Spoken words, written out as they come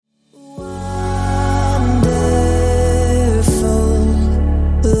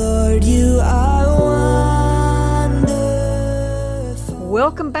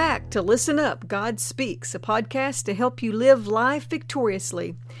to Listen Up, God Speaks, a podcast to help you live life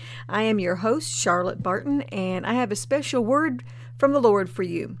victoriously. I am your host, Charlotte Barton, and I have a special word from the Lord for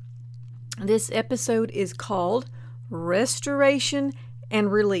you. This episode is called Restoration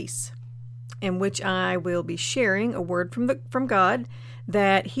and Release, in which I will be sharing a word from God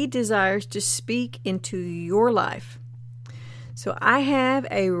that He desires to speak into your life. So I have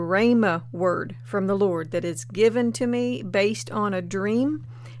a rhema word from the Lord that is given to me based on a dream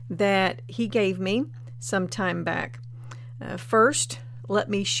that He gave me some time back. First, let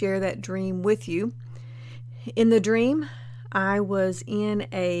me share that dream with you. In the dream, I was in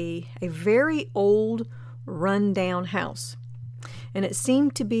a very old, run-down house. And it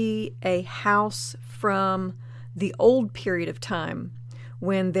seemed to be a house from the old period of time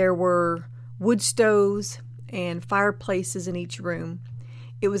when there were wood stoves and fireplaces in each room.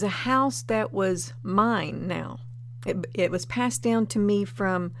 It was a house that was mine now. It was passed down to me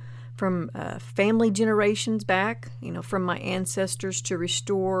from family generations back, from my ancestors to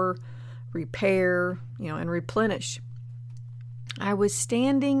restore, repair, and replenish. I was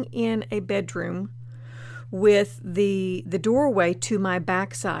standing in a bedroom with the doorway to my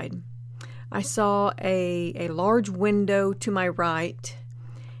backside. I saw a large window to my right,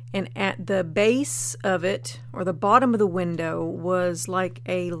 and at the base of it, or the bottom of the window, was like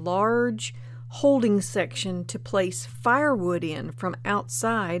a large holding section to place firewood in from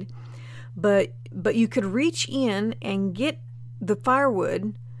outside, but you could reach in and get the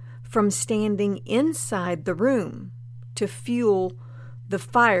firewood from standing inside the room to fuel the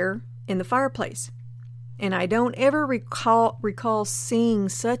fire in the fireplace. And I don't ever recall seeing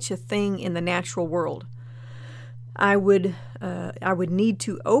such a thing in the natural world. I would need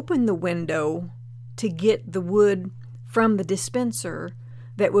to open the window to get the wood from the dispenser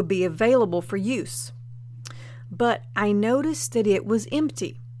that would be available for use. But I noticed that it was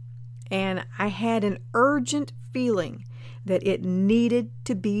empty, and I had an urgent feeling that it needed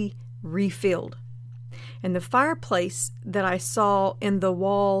to be refilled. And the fireplace that I saw in the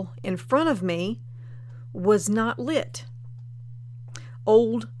wall in front of me was not lit.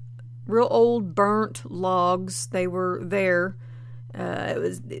 Real old burnt logs, they were there. It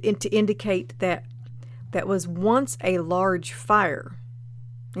was to indicate that was once a large fire.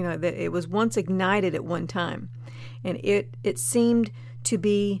 That it was once ignited at one time. And it seemed to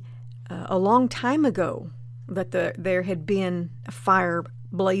be a long time ago that there had been a fire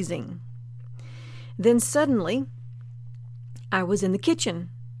blazing. Then suddenly, I was in the kitchen.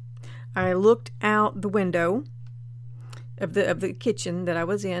 I looked out the window of the kitchen that I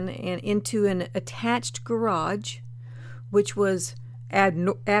was in and into an attached garage, which was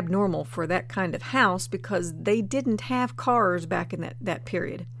abnormal for that kind of house because they didn't have cars back in that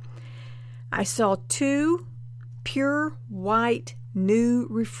period. I saw two pure white new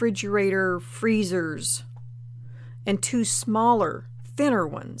refrigerator freezers and two smaller, thinner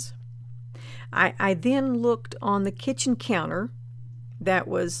ones. I then looked on the kitchen counter that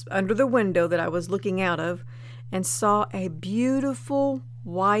was under the window that I was looking out of and saw a beautiful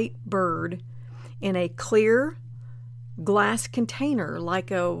white bird in a clear glass container,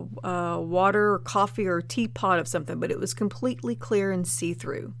 like a water or coffee or teapot of something, but it was completely clear and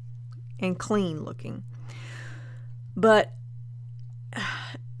see-through and clean looking. But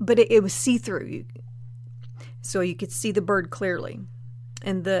it was see-through, so you could see the bird clearly.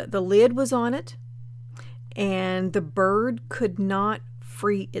 And the lid was on it, and the bird could not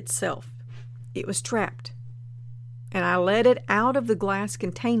free itself. It was trapped. And I let it out of the glass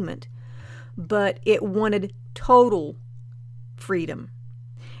containment, but it wanted total freedom.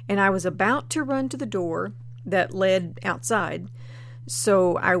 And I was about to run to the door that led outside,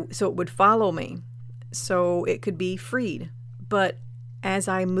 so it would follow me, so it could be freed. But as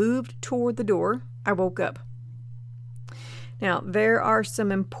I moved toward the door, I woke up. Now, there are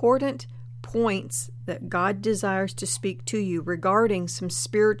some important points that God desires to speak to you regarding some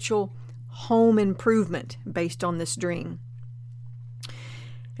spiritual home improvement based on this dream.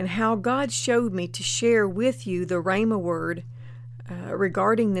 And how God showed me to share with you the rhema word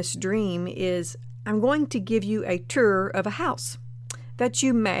regarding this dream is, I'm going to give you a tour of a house that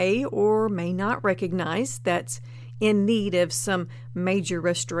you may or may not recognize that's in need of some major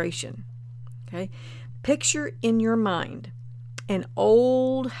restoration. Okay? Picture in your mind an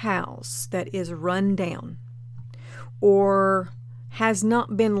old house that is run down or has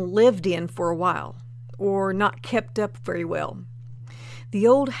not been lived in for a while or not kept up very well. The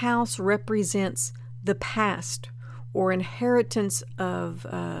old house represents the past or inheritance of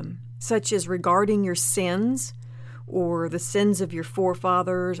such as regarding your sins or the sins of your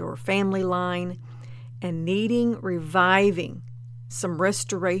forefathers or family line and needing reviving some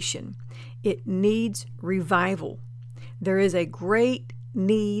restoration. It needs revival. There is a great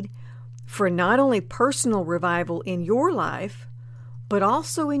need for not only personal revival in your life, but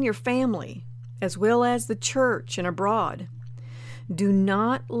also in your family, as well as the church and abroad. Do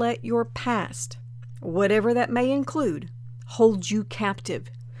not let your past, whatever that may include, hold you captive.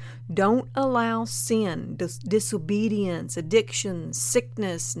 Don't allow sin, disobedience, addiction,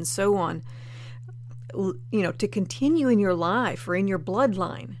 sickness, and so on, to continue in your life or in your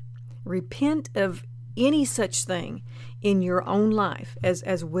bloodline. Repent of any such thing in your own life,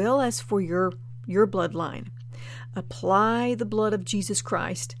 as well as for your bloodline. Apply the blood of Jesus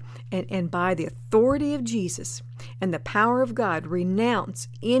Christ, and by the authority of Jesus and the power of God, renounce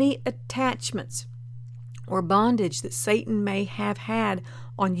any attachments or bondage that Satan may have had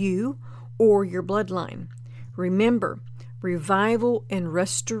on you or your bloodline. Remember, revival and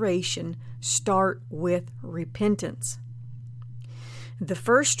restoration start with repentance. The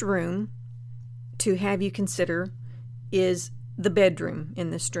first room to have you consider is the bedroom in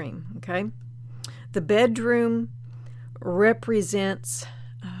this dream, okay? The bedroom represents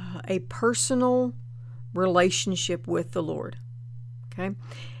a personal relationship with the Lord, okay?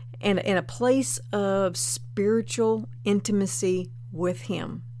 And a place of spiritual intimacy with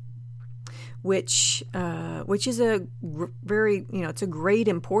Him, which is a very, it's a great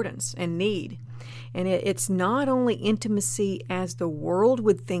importance and need. And it's not only intimacy as the world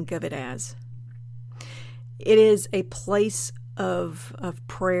would think of it as. It is a place of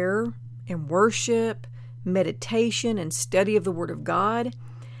prayer and worship, meditation and study of the Word of God,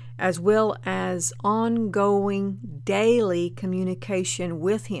 as well as ongoing daily communication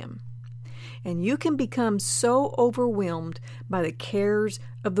with Him. And you can become so overwhelmed by the cares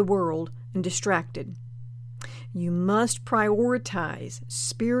of the world and distracted. You must prioritize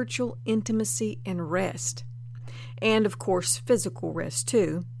spiritual intimacy and rest, and of course physical rest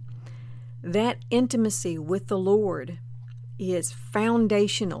too. That intimacy with the Lord is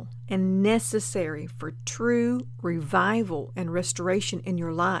foundational and necessary for true revival and restoration in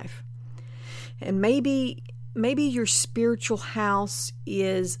your life. And maybe your spiritual house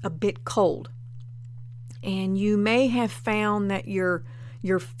is a bit cold, and you may have found that your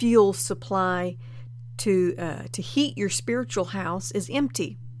fuel supply to heat your spiritual house is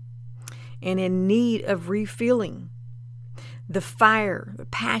empty and in need of refilling. The fire, the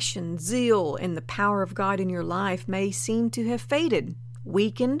passion, zeal, and the power of God in your life may seem to have faded,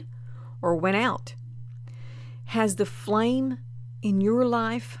 weakened, or went out. Has the flame in your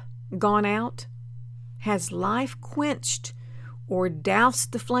life gone out? Has life quenched or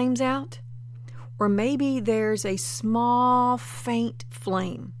doused the flames out? Or maybe there's a small, faint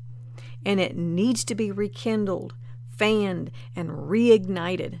flame, and it needs to be rekindled, fanned, and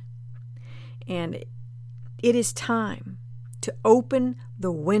reignited. And it is time to open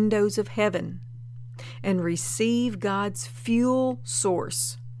the windows of heaven and receive God's fuel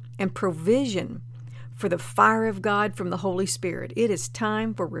source and provision for the fire of God from the Holy Spirit. It is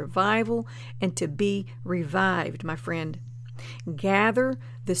time for revival and to be revived, my friend. Gather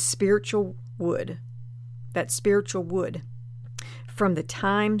the spiritual wood, that spiritual wood, from the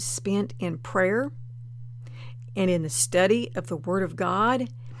time spent in prayer and in the study of the Word of God,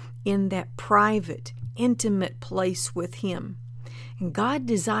 in that private, intimate place with Him. And God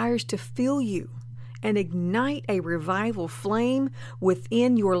desires to fill you and ignite a revival flame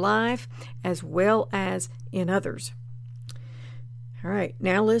within your life as well as in others. All right,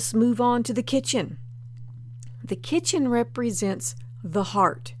 now let's move on to the kitchen. The kitchen represents the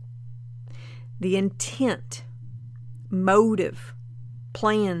heart, the intent, motive,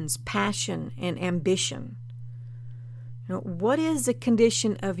 plans, passion, and ambition. What is the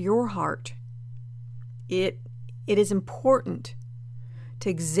condition of your heart? It is important to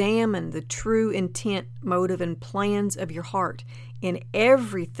examine the true intent, motive, and plans of your heart in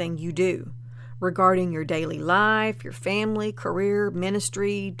everything you do regarding your daily life, your family, career,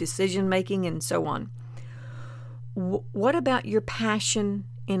 ministry, decision-making, and so on. What about your passion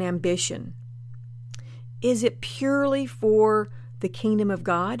and ambition? Is it purely for the kingdom of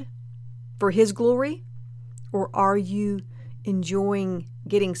God, for His glory? Or are you enjoying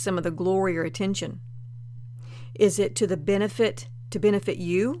getting some of the glory or attention? Is it to benefit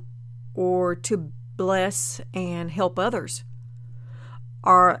you, or to bless and help others?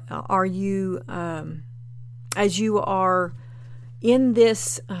 Are you, as you are in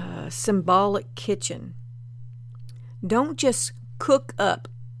this symbolic kitchen, don't just cook up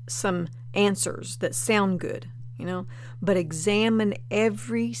some answers that sound good, but examine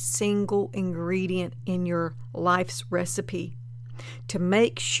every single ingredient in your life's recipe to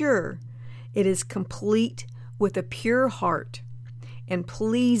make sure it is complete with a pure heart and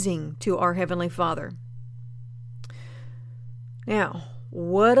pleasing to our Heavenly Father. Now,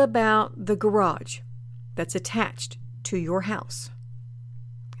 what about the garage that's attached to your house?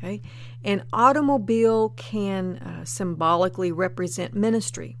 Okay. An automobile can symbolically represent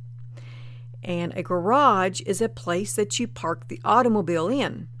ministry. And a garage is a place that you park the automobile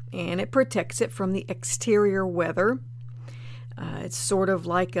in, and it protects it from the exterior weather. It's sort of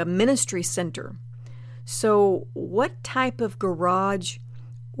like a ministry center. So what type of garage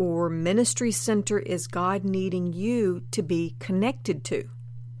or ministry center is God needing you to be connected to?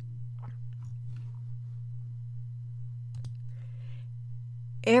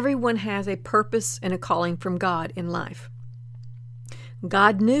 Everyone has a purpose and a calling from God in life.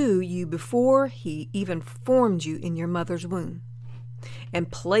 God knew you before He even formed you in your mother's womb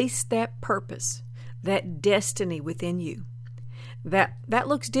and placed that purpose, that destiny within you. That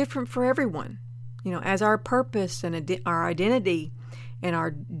looks different for everyone. As our purpose and our identity and our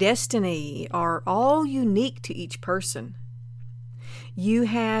destiny are all unique to each person. You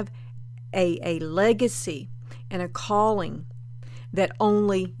have a legacy and a calling that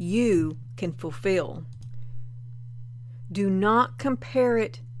only you can fulfill. Do not compare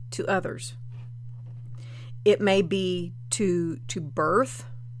it to others. It may be to birth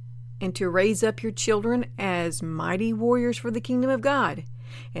and to raise up your children as mighty warriors for the kingdom of God.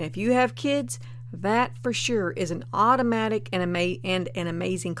 And if you have kids, that for sure is an automatic and an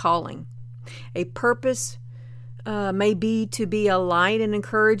amazing calling. A purpose may be to be a light and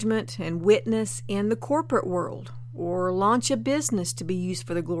encouragement and witness in the corporate world, or launch a business to be used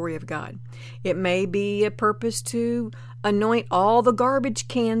for the glory of God. It may be a purpose to anoint all the garbage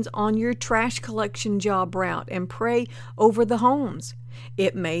cans on your trash collection job route and pray over the homes.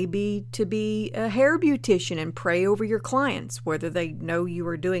 It may be to be a hair beautician and pray over your clients, whether they know you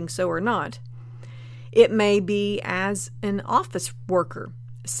are doing so or not. It may be as an office worker,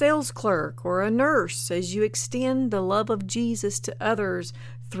 sales clerk, or a nurse as you extend the love of Jesus to others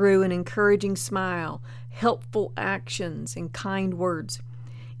through an encouraging smile, helpful actions, and kind words.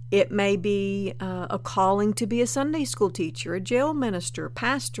 It may be a calling to be a Sunday school teacher, a jail minister,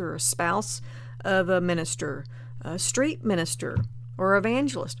 pastor, a spouse of a minister, a street minister, or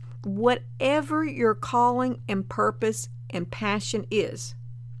evangelist. Whatever your calling and purpose and passion is,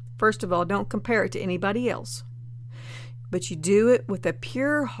 first of all, don't compare it to anybody else. But you do it with a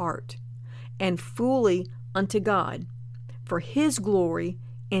pure heart and fully unto God for His glory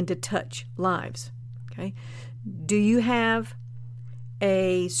and to touch lives. Okay? Do you have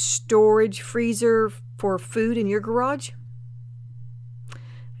a storage freezer for food in your garage?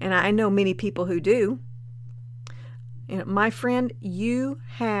 And I know many people who do. My friend, you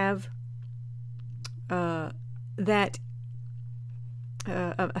have a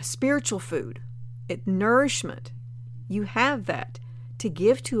spiritual food, nourishment. You have that to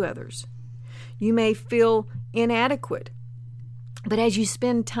give to others. You may feel inadequate, but as you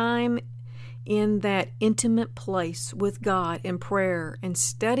spend time in that intimate place with God in prayer and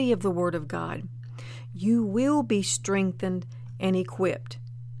study of the Word of God, you will be strengthened and equipped.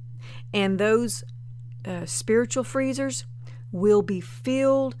 And those spiritual freezers will be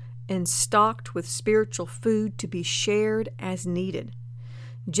filled and stocked with spiritual food to be shared as needed.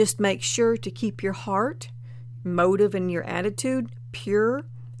 Just make sure to keep your heart, motive, and your attitude pure,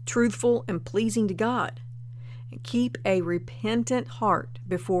 truthful, and pleasing to God. And keep a repentant heart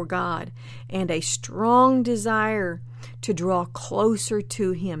before God and a strong desire to draw closer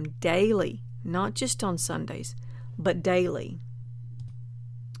to Him daily, not just on Sundays, but daily.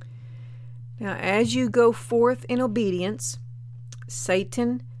 Now, as you go forth in obedience,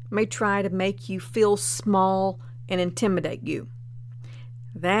 Satan may try to make you feel small and intimidate you.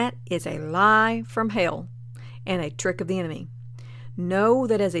 That is a lie from hell and a trick of the enemy. Know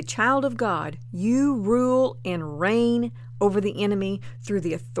that as a child of God, you rule and reign over the enemy through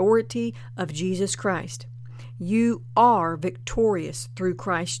the authority of Jesus Christ. You are victorious through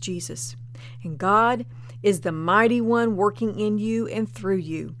Christ Jesus. And God is the mighty one working in you and through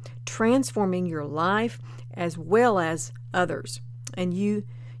you, transforming your life as well as others. And you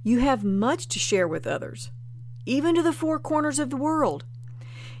have much to share with others, even to the four corners of the world.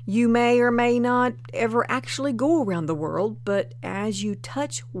 You may or may not ever actually go around the world, but as you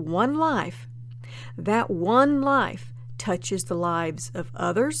touch one life, that one life touches the lives of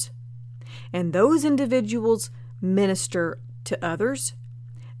others, and those individuals minister to others.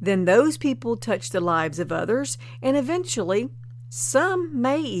 Then those people touch the lives of others, and eventually some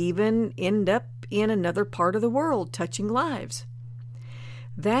may even end up in another part of the world touching lives.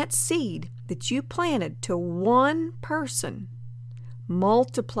 That seed that you planted to one person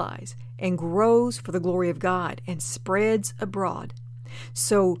multiplies and grows for the glory of God and spreads abroad.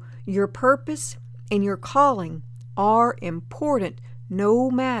 So your purpose and your calling are important no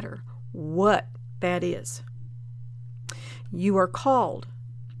matter what that is. You are called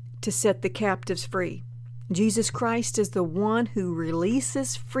to set the captives free. Jesus Christ is the one who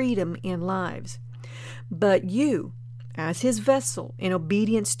releases freedom in lives. But you, as His vessel in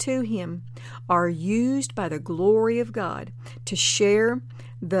obedience to Him, are used by the glory of God to share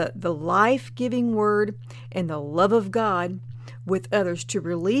the life-giving word and the love of God with others, to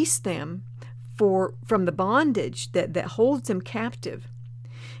release them from the bondage that holds them captive.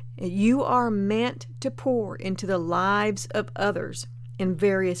 You are meant to pour into the lives of others in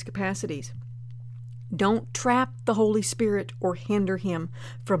various capacities. Don't trap the Holy Spirit or hinder Him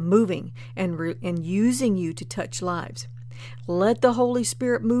from moving and using you to touch lives. Let the Holy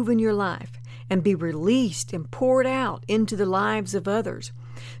Spirit move in your life and be released and poured out into the lives of others.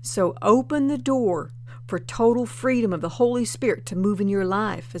 So open the door for total freedom of the Holy Spirit to move in your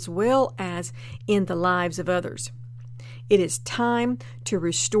life as well as in the lives of others. It is time to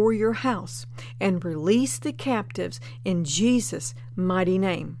restore your house and release the captives in Jesus' mighty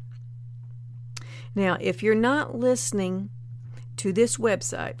name. Now, if you're not listening to this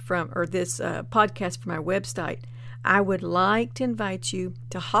website this podcast from my website, I would like to invite you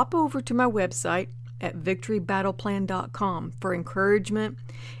to hop over to my website at victorybattleplan.com for encouragement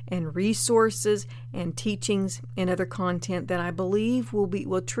and resources and teachings and other content that I believe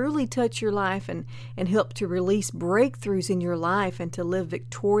will truly touch your life and help to release breakthroughs in your life and to live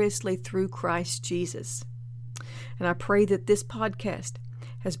victoriously through Christ Jesus. And I pray that this podcast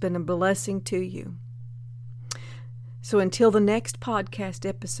has been a blessing to you. So until the next podcast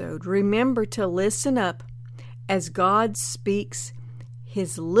episode, remember to listen up as God speaks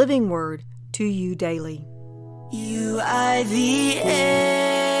His living word to you daily. You are the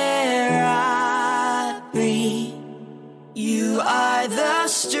air